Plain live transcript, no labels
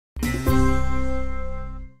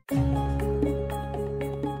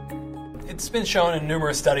It's been shown in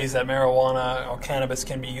numerous studies that marijuana or cannabis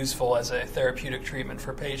can be useful as a therapeutic treatment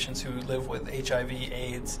for patients who live with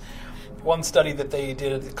HIV/AIDS. One study that they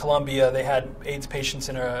did at Columbia, they had AIDS patients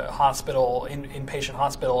in a hospital, inpatient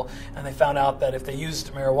hospital, and they found out that if they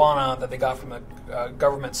used marijuana that they got from a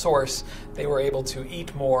government source, they were able to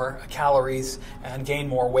eat more calories and gain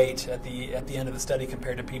more weight at the end of the study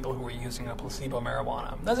compared to people who were using a placebo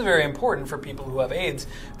marijuana. That's very important for people who have AIDS.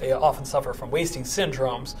 They often suffer from wasting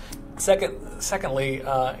syndromes. Secondly,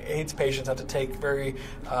 AIDS patients have to take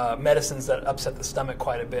medicines that upset the stomach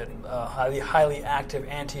quite a bit, highly active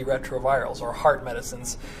antiretrovirals or heart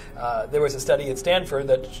medicines. There was a study at Stanford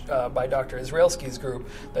that by Dr. Israelski's group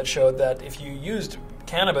that showed that if you used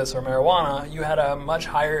cannabis or marijuana, you had a much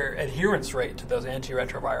higher adherence rate to those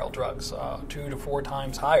antiretroviral drugs, 2 to 4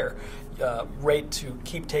 times higher rate to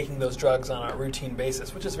keep taking those drugs on a routine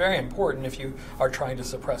basis, which is very important if you are trying to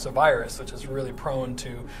suppress a virus, which is really prone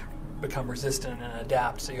to become resistant and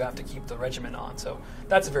adapt, so you have to keep the regimen on. So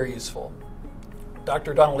that's very useful.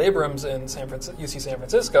 Dr. Donald Abrams in UC San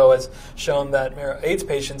Francisco has shown that AIDS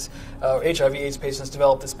patients, HIV/AIDS patients,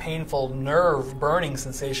 develop this painful nerve burning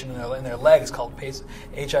sensation in their legs called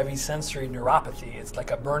HIV sensory neuropathy. It's like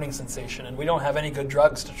a burning sensation, and we don't have any good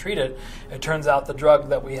drugs to treat it. It turns out the drug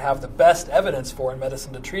that we have the best evidence for in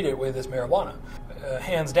medicine to treat it with is marijuana.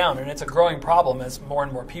 Hands down, and it's a growing problem as more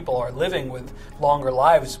and more people are living with longer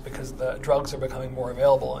lives because the drugs are becoming more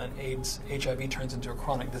available and HIV turns into a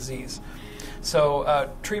chronic disease.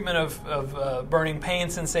 So treatment of burning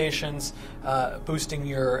pain sensations, boosting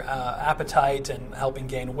your appetite and helping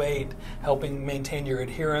gain weight, helping maintain your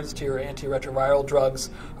adherence to your antiretroviral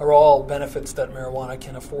drugs are all benefits that marijuana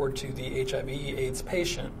can afford to the HIV/AIDS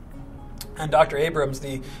patient. And Dr. Abrams,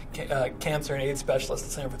 the cancer and AIDS specialist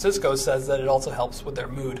at San Francisco, says that it also helps with their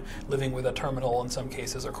mood. Living with a terminal, in some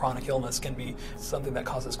cases, or chronic illness can be something that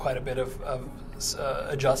causes quite a bit of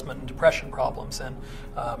adjustment and depression problems, and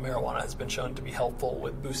marijuana has been shown to be helpful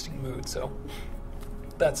with boosting mood. So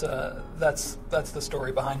that's the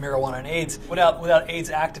story behind marijuana and AIDS. Without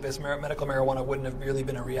AIDS activists, medical marijuana wouldn't have really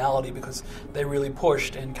been a reality, because they really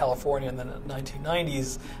pushed in California in the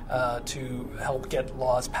 1990s to help get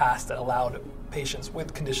laws passed that allowed patients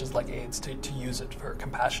with conditions like AIDS to use it for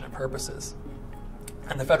compassionate purposes.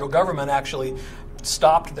 And the federal government actually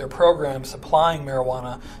stopped their program supplying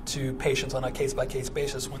marijuana to patients on a case-by-case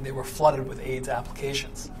basis when they were flooded with AIDS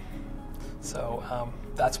applications. So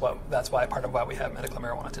that's part of why we have medical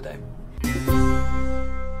marijuana today.